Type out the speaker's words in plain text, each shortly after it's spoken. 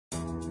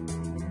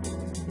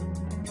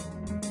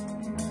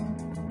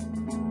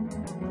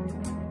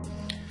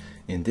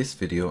In this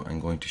video I'm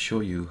going to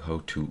show you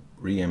how to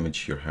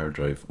re-image your hard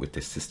drive with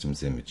the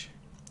system's image.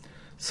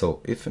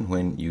 So if and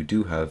when you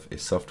do have a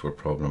software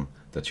problem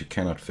that you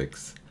cannot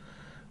fix,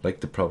 like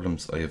the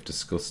problems I have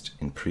discussed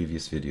in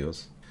previous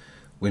videos,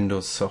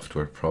 Windows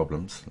software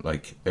problems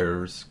like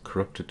errors,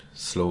 corrupted,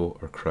 slow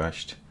or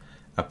crashed,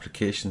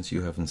 applications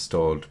you have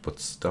installed but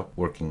stopped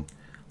working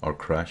or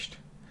crashed,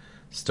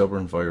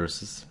 stubborn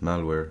viruses,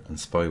 malware and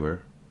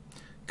spyware,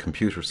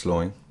 computer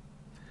slowing,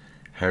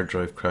 hard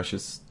drive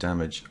crashes,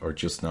 damage or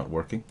just not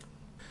working.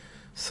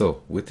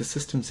 So with the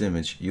system's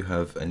image you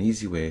have an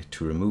easy way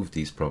to remove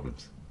these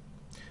problems,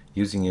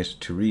 using it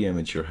to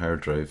re-image your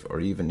hard drive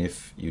or even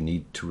if you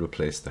need to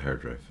replace the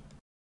hard drive.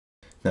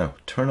 Now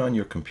turn on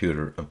your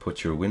computer and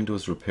put your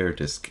Windows repair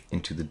disk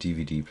into the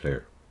DVD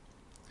player,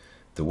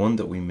 the one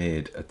that we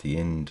made at the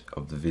end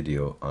of the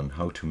video on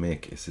how to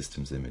make a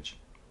system's image.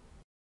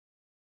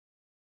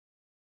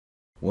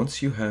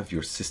 Once you have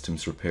your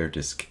system's repair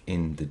disk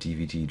in the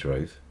DVD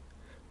drive,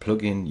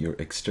 plug in your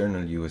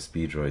external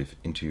USB drive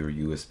into your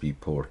USB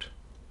port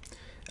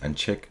and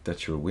check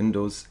that your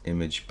Windows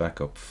image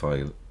backup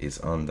file is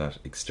on that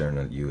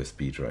external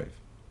USB drive.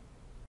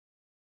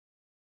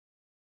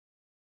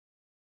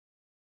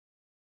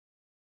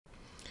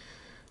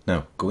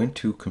 Now go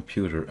into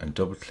Computer and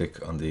double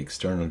click on the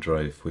external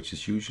drive, which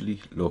is usually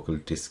local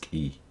disk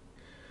E.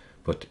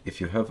 But if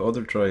you have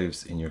other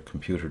drives in your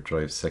computer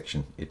drive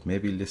section, it may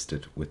be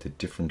listed with a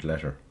different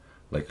letter,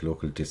 like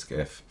local disk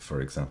F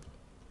for example.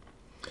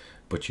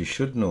 But you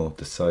should know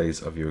the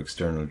size of your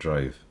external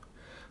drive,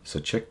 so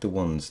check the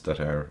ones that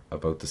are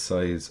about the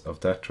size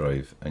of that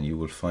drive and you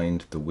will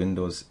find the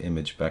Windows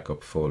image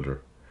backup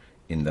folder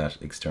in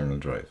that external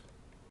drive.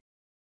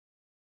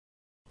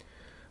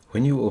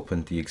 When you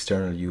open the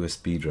external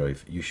USB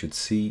drive, you should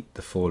see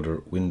the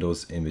folder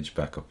Windows Image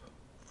Backup.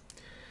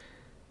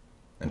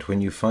 And when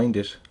you find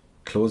it,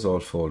 close all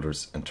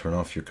folders and turn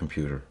off your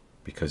computer,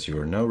 because you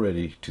are now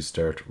ready to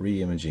start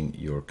re-imaging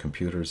your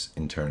computer's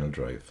internal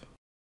drive.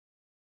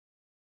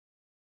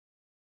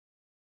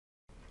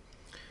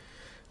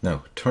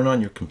 Now turn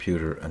on your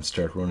computer and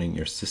start running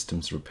your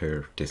system's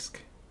repair disk.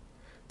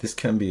 This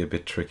can be a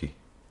bit tricky.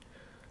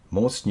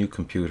 Most new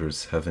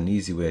computers have an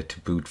easy way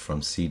to boot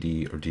from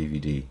CD or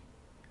DVD.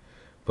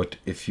 But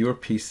if your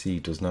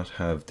PC does not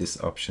have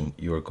this option,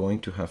 you are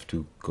going to have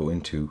to go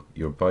into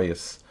your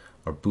BIOS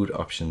or boot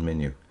option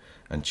menu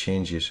and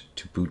change it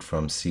to boot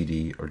from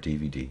CD or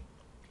DVD.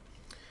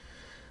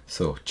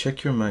 So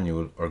check your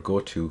manual or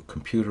go to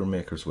Computer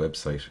Maker's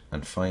website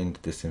and find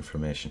this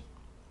information.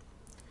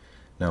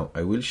 Now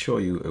I will show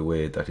you a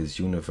way that is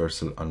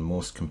universal on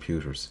most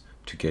computers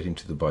to get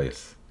into the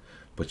BIOS,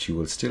 but you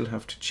will still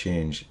have to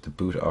change the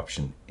boot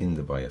option in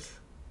the BIOS.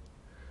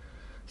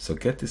 So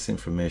get this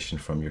information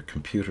from your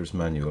computer's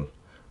manual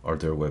or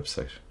their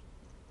website.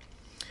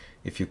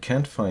 If you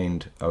can't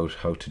find out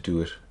how to do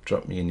it,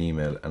 drop me an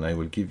email and I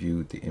will give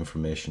you the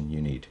information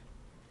you need.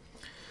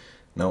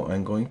 Now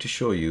I'm going to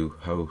show you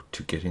how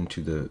to get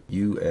into the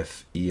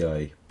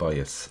UFEI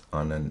BIOS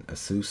on an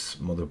ASUS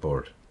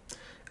motherboard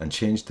and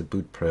change the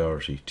boot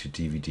priority to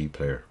DVD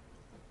player.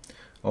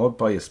 All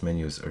BIOS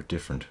menus are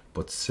different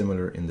but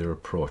similar in their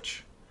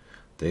approach.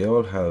 They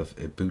all have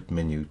a boot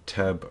menu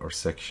tab or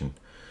section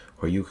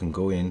where you can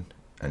go in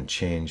and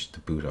change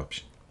the boot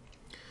option.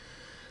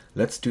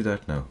 Let's do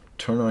that now.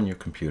 Turn on your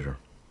computer.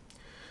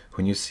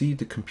 When you see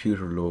the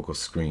computer logo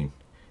screen,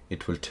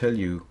 it will tell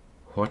you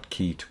what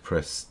key to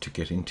press to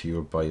get into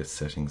your BIOS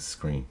settings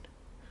screen.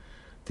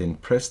 Then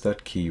press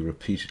that key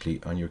repeatedly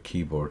on your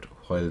keyboard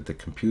while the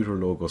computer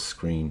logo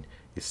screen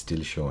is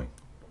still showing.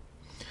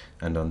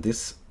 And on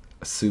this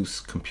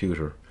ASUS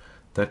computer,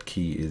 that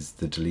key is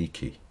the delete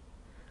key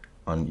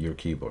on your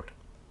keyboard.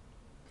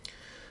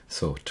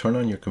 So turn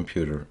on your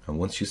computer and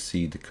once you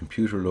see the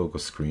computer logo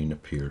screen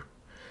appear,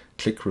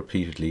 click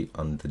repeatedly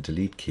on the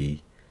delete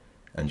key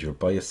and your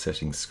BIOS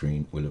settings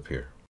screen will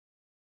appear.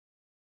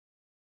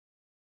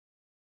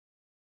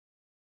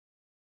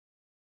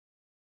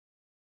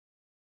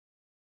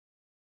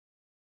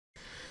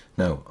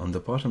 Now on the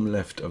bottom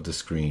left of the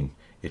screen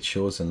it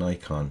shows an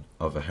icon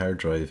of a hard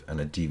drive and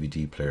a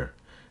DVD player,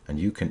 and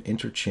you can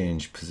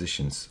interchange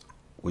positions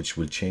which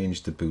will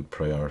change the boot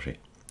priority.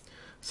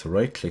 So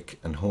right click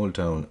and hold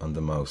down on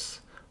the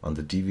mouse on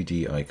the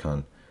DVD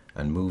icon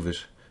and move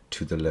it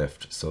to the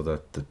left so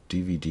that the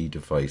DVD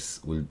device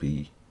will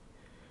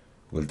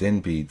then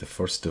be the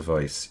first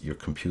device your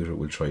computer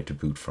will try to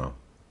boot from.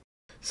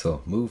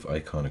 So move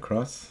icon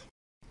across.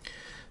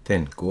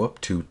 Then go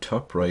up to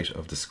top right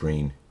of the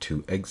screen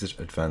to Exit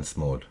Advanced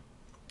Mode.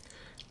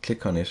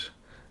 Click on it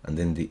and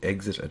then the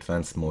Exit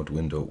Advanced Mode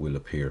window will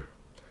appear.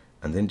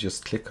 And then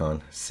just click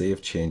on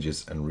Save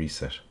Changes and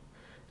Reset.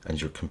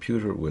 And your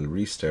computer will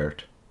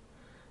restart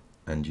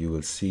and you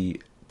will see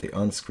the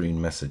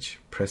on-screen message,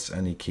 press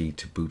any key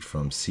to boot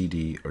from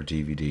CD or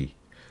DVD.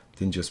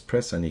 Then just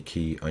press any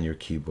key on your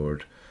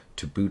keyboard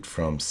to boot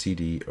from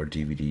CD or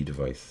DVD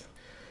device.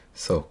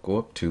 So go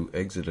up to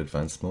Exit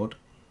Advanced Mode.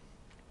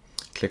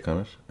 Click on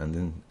it and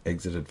then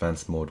Exit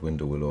Advanced Mode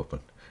window will open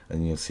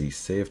and you'll see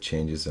Save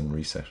Changes and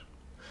Reset.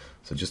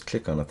 So just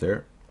click on it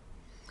there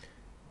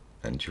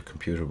and your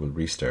computer will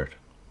restart.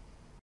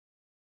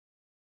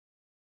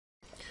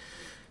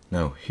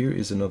 Now here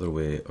is another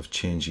way of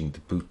changing the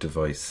boot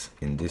device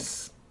in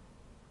this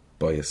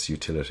BIOS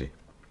utility,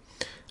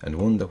 and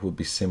one that will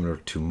be similar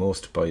to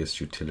most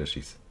BIOS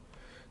utilities.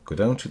 Go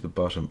down to the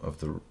bottom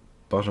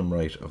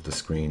right of the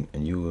screen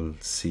and you will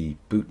see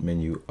boot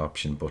menu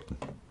option button.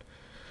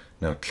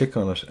 Now click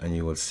on it and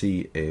you will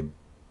see a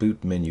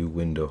boot menu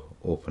window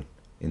open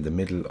in the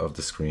middle of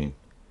the screen,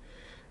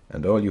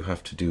 and all you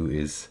have to do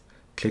is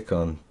click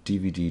on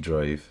DVD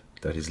drive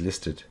that is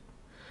listed,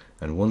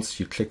 and once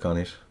you click on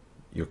it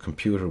your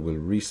computer will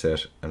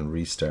reset and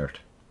restart,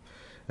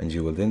 and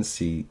you will then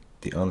see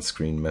the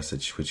on-screen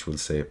message which will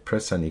say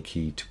press any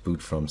key to boot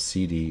from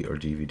CD or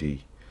DVD.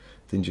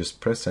 Then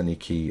just press any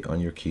key on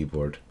your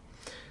keyboard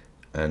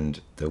and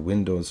the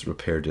Windows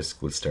repair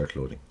disk will start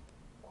loading.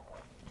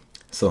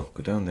 So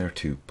go down there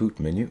to boot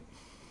menu,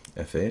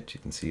 F8, you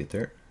can see it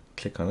there,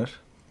 click on it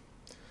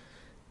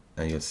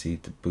and you'll see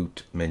the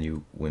boot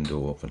menu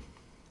window open,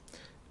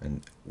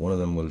 and one of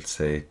them will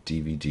say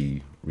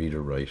DVD read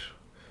or write.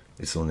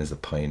 This one is a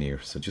Pioneer,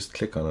 so just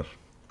click on it.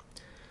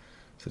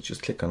 So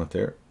just click on it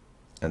there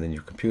and then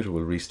your computer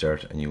will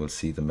restart and you will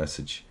see the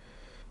message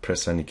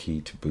press any key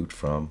to boot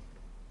from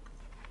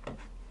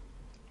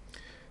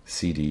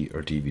CD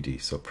or DVD.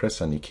 So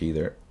press any key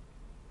there.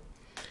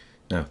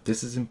 Now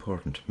this is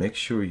important, make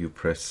sure you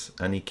press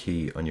any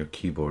key on your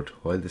keyboard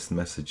while this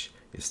message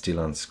is still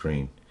on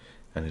screen,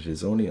 and it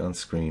is only on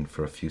screen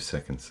for a few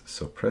seconds.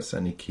 So press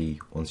any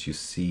key once you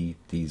see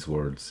these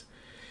words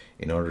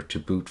in order to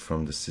boot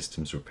from the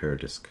system's repair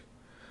disk,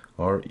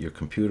 or your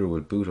computer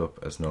will boot up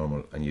as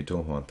normal and you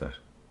don't want that.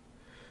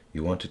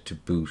 You want it to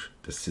boot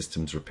the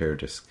system's repair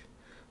disk.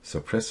 So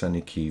press any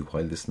key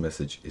while this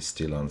message is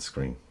still on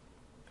screen.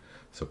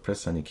 So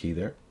press any key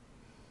there.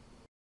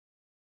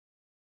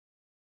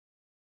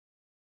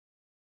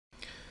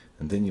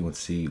 And then you will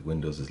see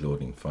Windows is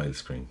loading file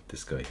screen,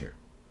 this guy here.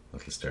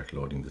 It'll start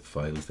loading the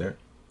files there.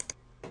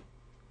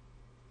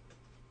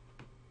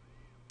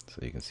 So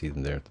you can see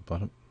them there at the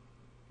bottom.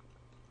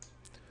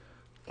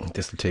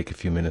 This will take a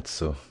few minutes,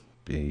 so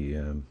be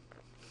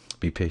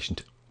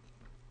patient.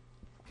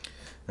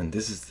 And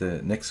this is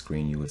the next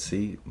screen. You will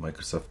see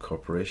Microsoft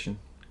Corporation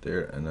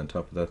there, and on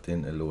top of that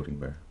then a loading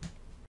bar.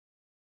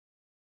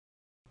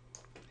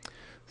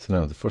 So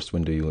now the first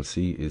window you will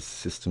see is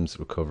Systems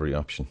Recovery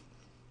option.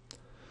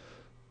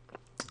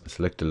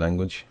 Select the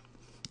language.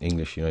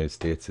 English United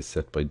States is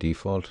set by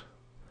default.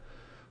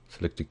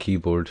 Select the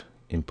keyboard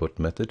input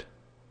method.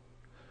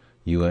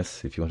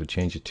 US if you want to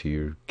change it to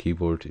your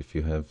keyboard. If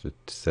you have it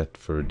set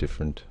for a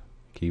different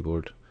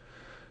keyboard,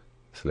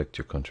 select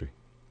your country.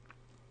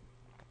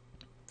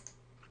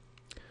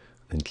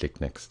 Then click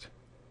next.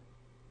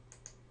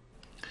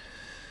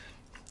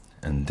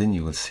 And then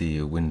you will see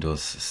a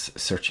Windows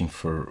searching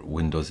for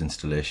Windows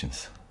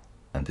installations,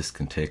 and this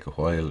can take a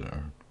while,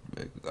 or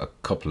a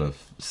couple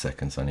of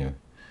seconds anyway,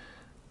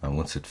 and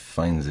once it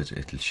finds it,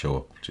 it'll show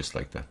up just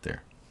like that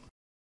there.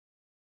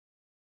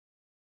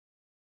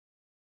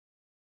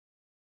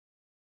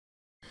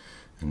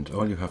 And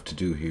all you have to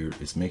do here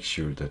is make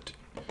sure that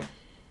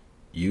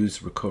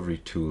Use Recovery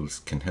Tools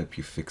can help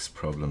you fix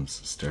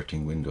problems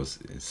starting Windows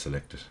is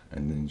selected,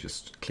 and then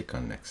just click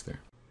on next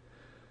there.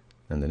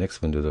 And the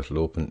next window that will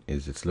open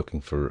is it's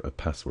looking for a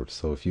password.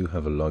 So if you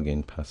have a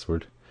login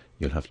password,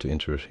 you'll have to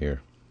enter it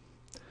here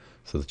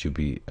so that you'll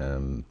be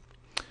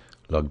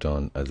logged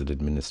on as an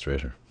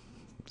administrator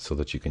so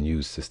that you can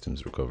use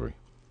Systems Recovery.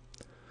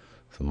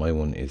 So my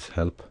one is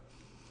help,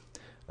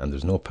 and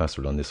there's no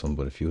password on this one,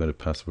 but if you had a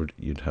password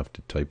you'd have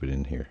to type it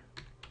in here.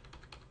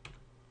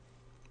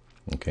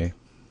 Okay,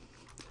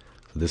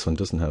 so this one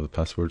doesn't have a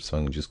password, so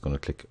I'm just going to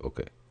click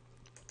OK.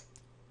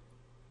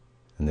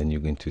 And then you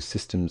go into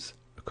Systems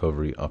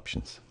Recovery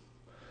options.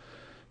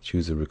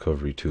 Choose a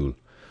recovery tool.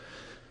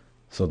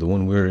 So the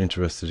one we're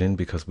interested in,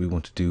 because we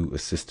want to do a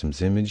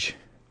systems image,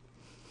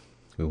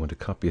 we want to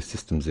copy a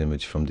systems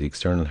image from the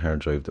external hard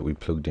drive that we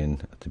plugged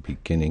in at the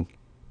beginning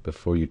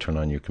before you turn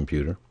on your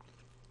computer.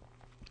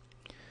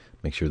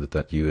 Make sure that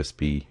that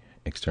USB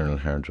external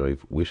hard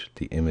drive with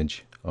the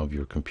image of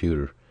your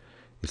computer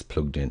is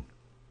plugged in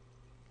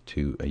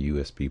to a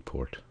USB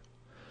port.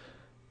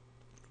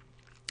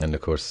 And of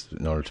course,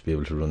 in order to be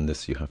able to run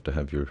this, you have to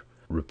have your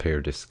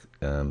repair disk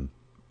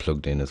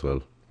plugged in as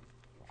well.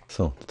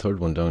 So the third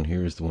one down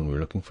here is the one we're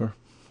looking for,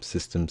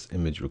 Systems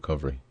Image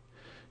Recovery.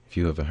 If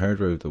you have a hard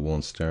drive that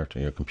won't start or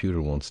your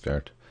computer won't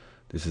start,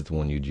 this is the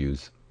one you'd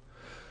use.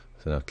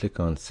 So now click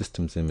on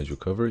Systems Image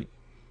Recovery,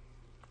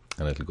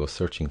 and it'll go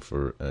searching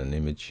for an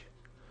image,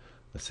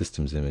 a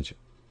systems image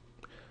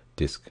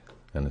disk,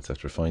 and it's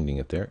after finding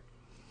it there.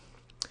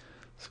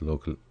 So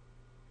local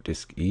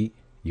disk E,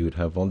 you would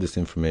have all this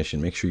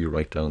information. Make sure you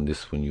write down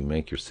this when you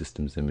make your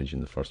systems image in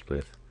the first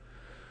place,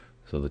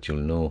 so that you'll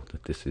know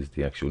that this is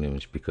the actual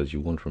image, because you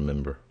won't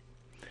remember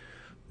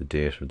the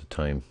date or the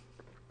time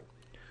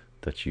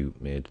that you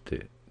made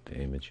the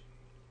image.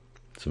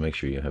 So make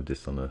sure you have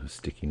this on a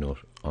sticky note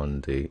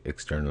on the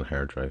external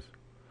hard drive.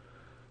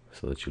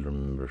 so that you'll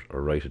remember it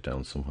or write it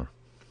down somewhere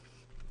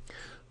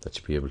that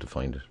you'll be able to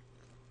find it.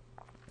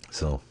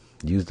 So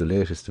use the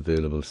latest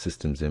available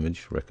systems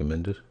image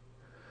recommended.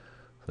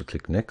 So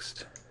click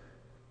next.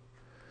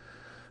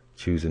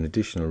 Choose an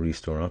additional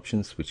restore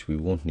options, which we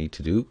won't need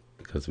to do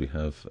because we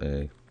have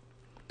a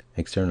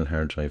external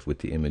hard drive with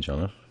the image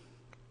on it.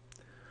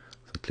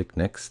 So click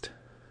next.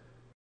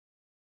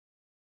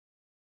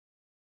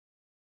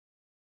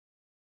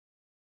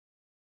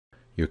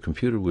 Your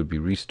computer will be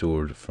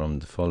restored from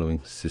the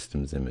following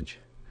systems image.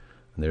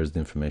 And there's the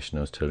information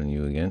I was telling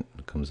you again.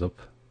 It comes up.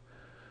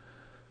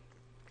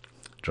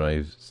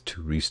 Drives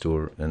to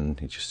restore,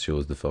 and it just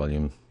shows the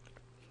volume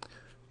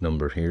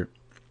number here.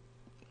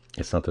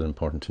 It's not that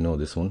important to know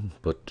this one,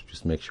 but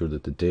just make sure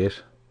that the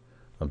date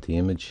of the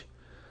image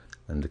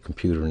and the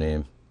computer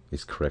name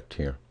is correct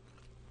here.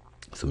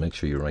 So make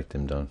sure you write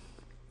them down.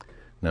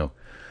 Now,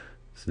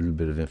 there's a little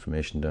bit of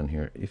information down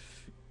here.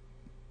 If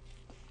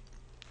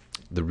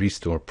the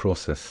restore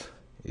process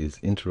is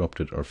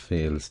interrupted or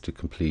fails to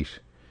complete,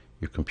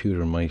 your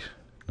computer might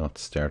not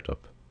start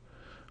up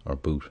or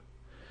boot.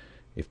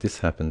 If this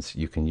happens,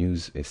 you can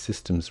use a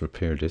systems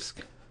repair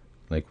disk,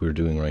 like we're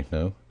doing right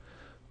now,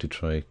 to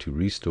try to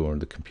restore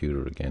the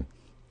computer again,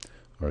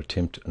 or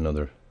attempt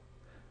another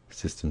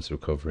systems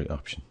recovery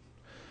option.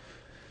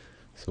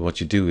 So what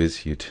you do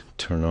is you'd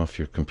turn off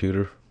your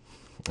computer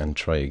and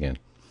try again,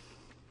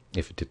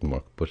 if it didn't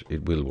work, but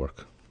it will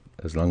work,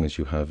 as long as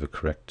you have a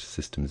correct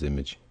systems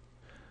image,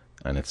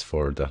 and it's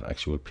for that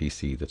actual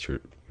PC that you're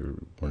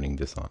running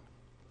this on.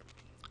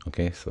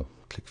 Okay, so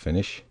click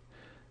finish,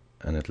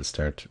 and it'll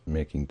start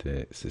making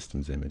the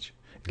systems image.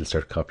 It'll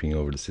start copying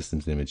over the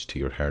systems image to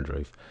your hard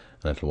drive,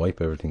 and it'll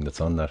wipe everything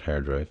that's on that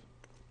hard drive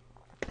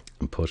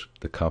and put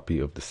the copy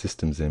of the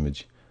systems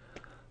image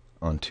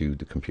onto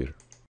the computer.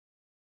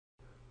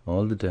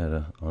 All the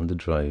data on the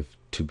drive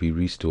to be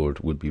restored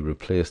would be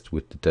replaced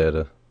with the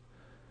data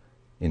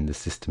in the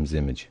systems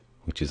image,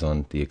 which is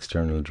on the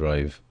external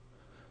drive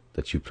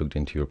that you plugged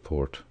into your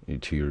port,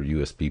 to your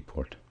USB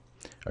port.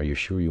 Are you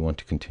sure you want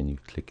to continue?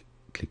 Click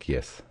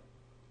yes.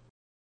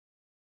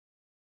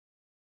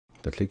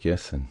 So click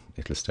yes, and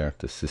it'll start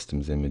the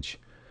systems image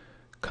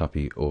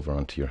copy over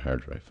onto your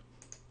hard drive.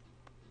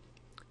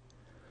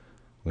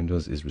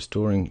 Windows is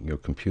restoring your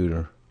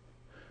computer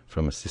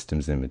from a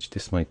systems image.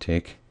 This might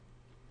take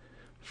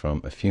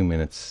from a few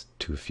minutes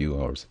to a few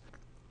hours,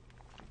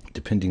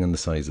 depending on the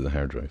size of the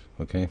hard drive.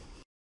 Okay.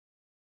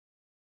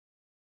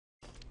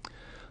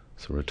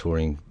 So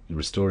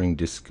restoring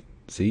disk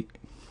C.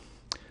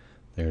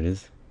 There it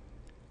is.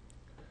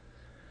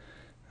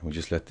 And we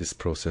just let this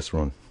process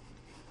run.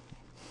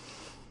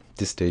 At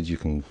this stage you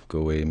can go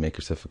away, make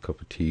yourself a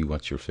cup of tea,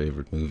 watch your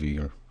favorite movie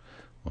or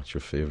watch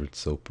your favorite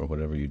soap or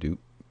whatever you do.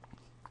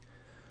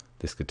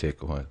 This could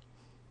take a while.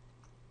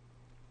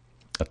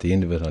 At the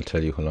end of it, I'll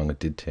tell you how long it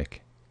did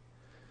take.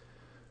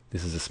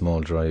 This is a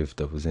small drive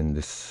that was in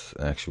this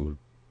actual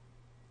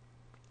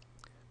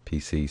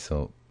PC,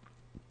 so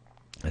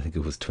I think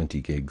it was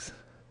 20 gigs,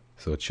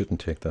 so it shouldn't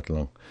take that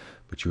long,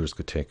 but yours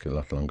could take a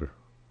lot longer.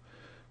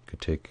 It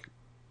could take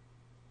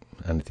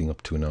anything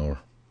up to an hour,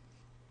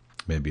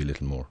 maybe a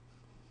little more.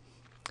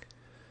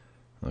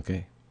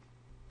 Okay.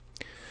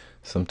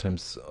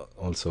 Sometimes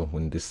also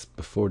when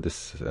before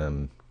this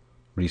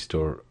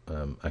restore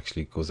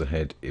actually goes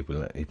ahead,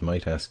 it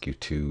might ask you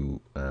to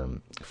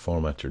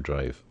format your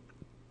drive,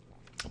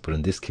 but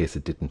in this case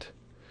it didn't,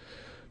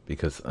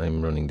 because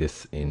I'm running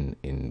this in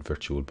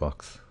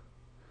VirtualBox,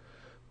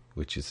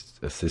 which is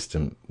a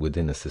system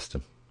within a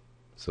system.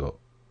 So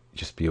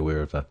just be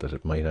aware of that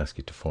it might ask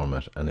you to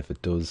format, and if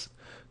it does,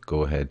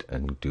 go ahead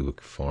and do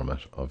a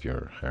format of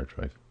your hard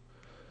drive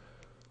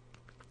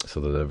so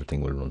that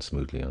everything will run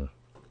smoothly on it.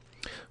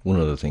 One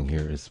other thing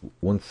here is,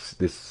 once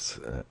this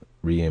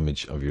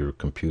re-image of your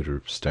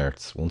computer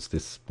starts, once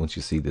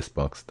you see this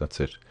box, that's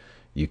it.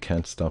 You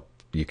can stop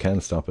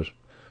it,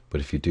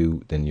 but if you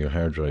do, then your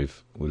hard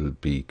drive will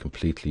be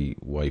completely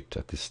wiped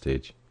at this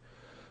stage.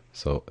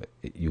 So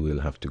you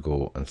will have to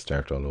go and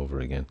start all over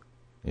again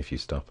if you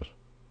stop it.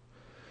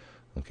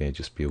 Okay,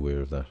 just be aware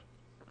of that.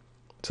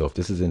 So if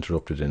this is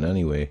interrupted in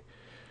any way,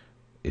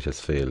 it has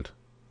failed.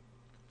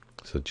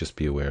 So just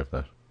be aware of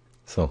that.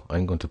 So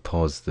I'm going to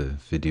pause the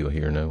video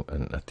here now,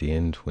 and at the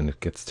end, when it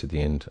gets to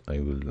the end, I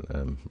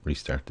will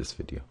restart this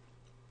video.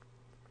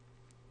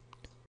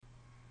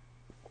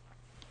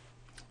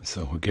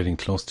 So we're getting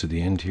close to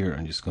the end here.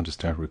 I'm just going to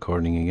start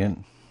recording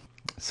again.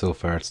 So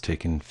far it's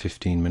taken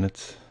 15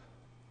 minutes.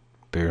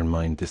 Bear in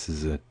mind this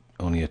is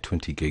only a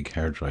 20 gig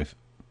hard drive.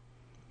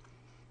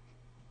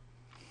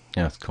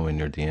 Yeah, it's coming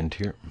near the end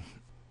here.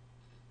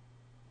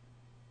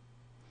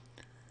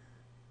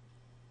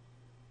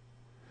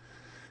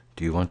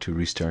 Do you want to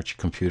restart your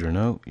computer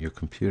now? Your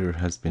computer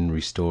has been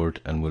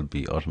restored and will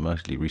be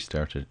automatically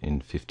restarted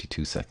in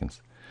 52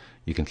 seconds.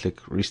 You can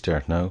click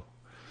restart now,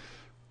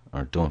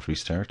 or don't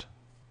restart.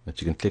 But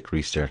you can click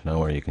restart now,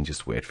 or you can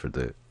just wait for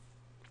the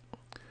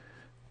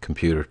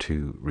computer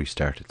to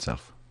restart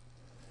itself.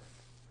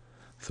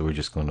 So we're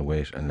just going to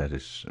wait and let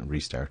it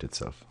restart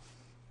itself.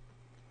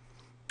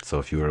 So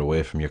if you were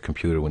away from your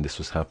computer when this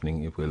was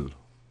happening, it will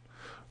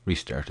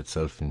restart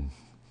itself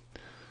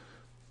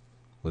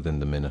within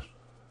the minute.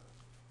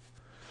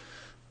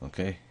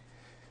 Okay.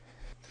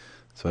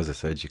 So as I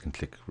said, you can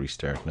click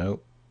restart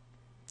now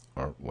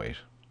or wait.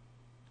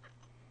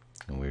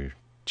 And we're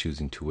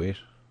choosing to wait.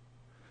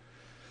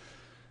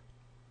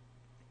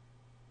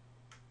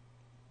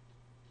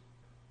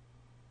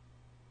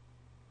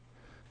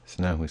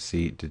 So now we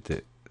see, did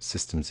the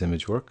systems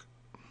image work?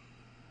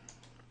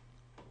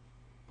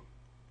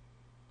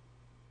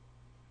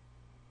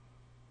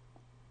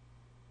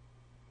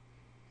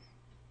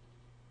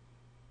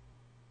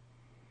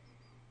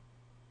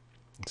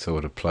 So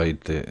it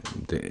applied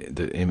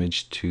the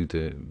image to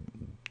the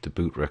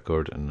boot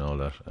record and all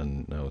that,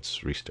 and now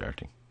it's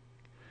restarting.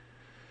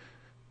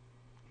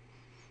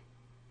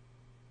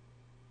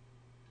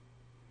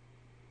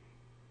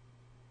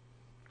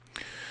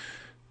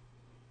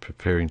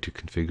 Preparing to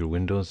configure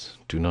Windows.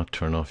 Do not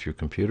turn off your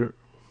computer.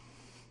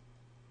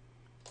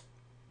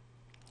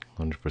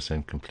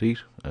 100% complete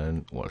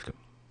and welcome.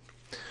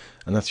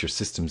 And that's your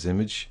systems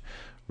image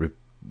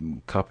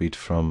copied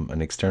from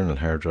an external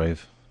hard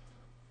drive,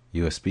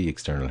 USB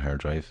external hard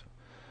drive,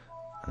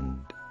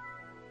 and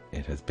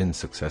it has been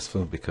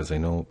successful because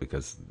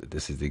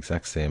this is the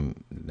exact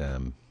same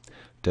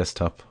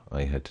desktop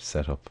I had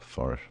set up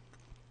for it.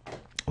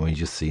 And we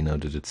just see now,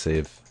 did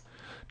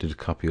it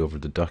copy over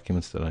the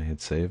documents that I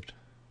had saved?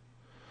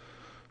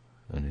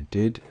 And it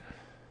did.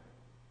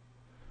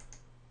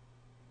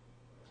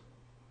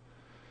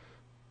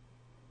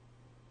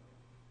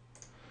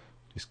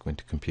 Just go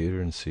into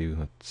computer and see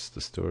what's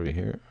the story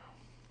here.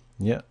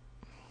 Yeah,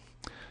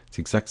 it's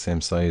the exact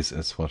same size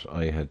as what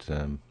I had.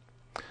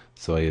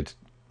 So there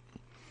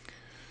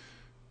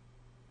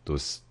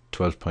was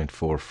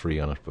 12.4 free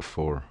on it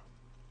before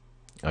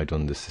I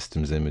done the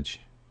systems image,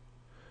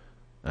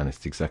 and it's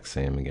the exact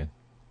same again.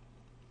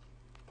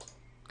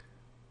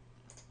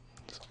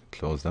 So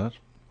close that.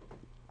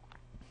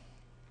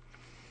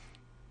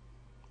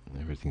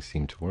 Everything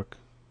seemed to work.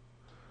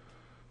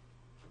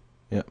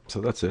 Yeah, so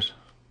that's it.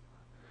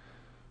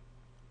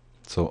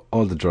 So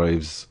all the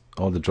drivers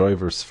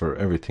for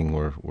everything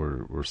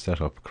were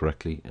set up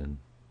correctly, and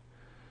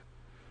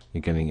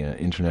you're getting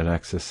internet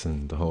access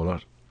and the whole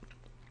lot.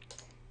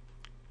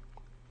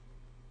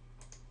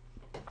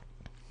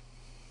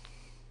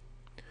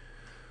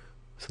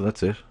 So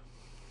that's it.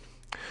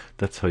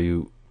 That's how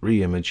you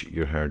re-image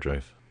your hard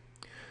drive.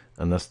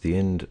 And that's the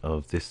end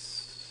of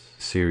this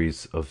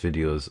series of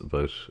videos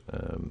about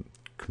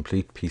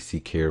complete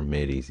PC care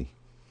made easy.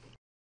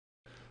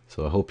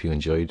 So I hope you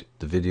enjoyed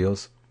the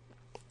videos,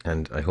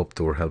 and I hope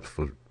they were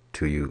helpful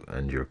to you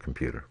and your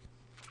computer.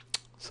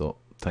 So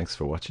thanks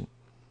for watching.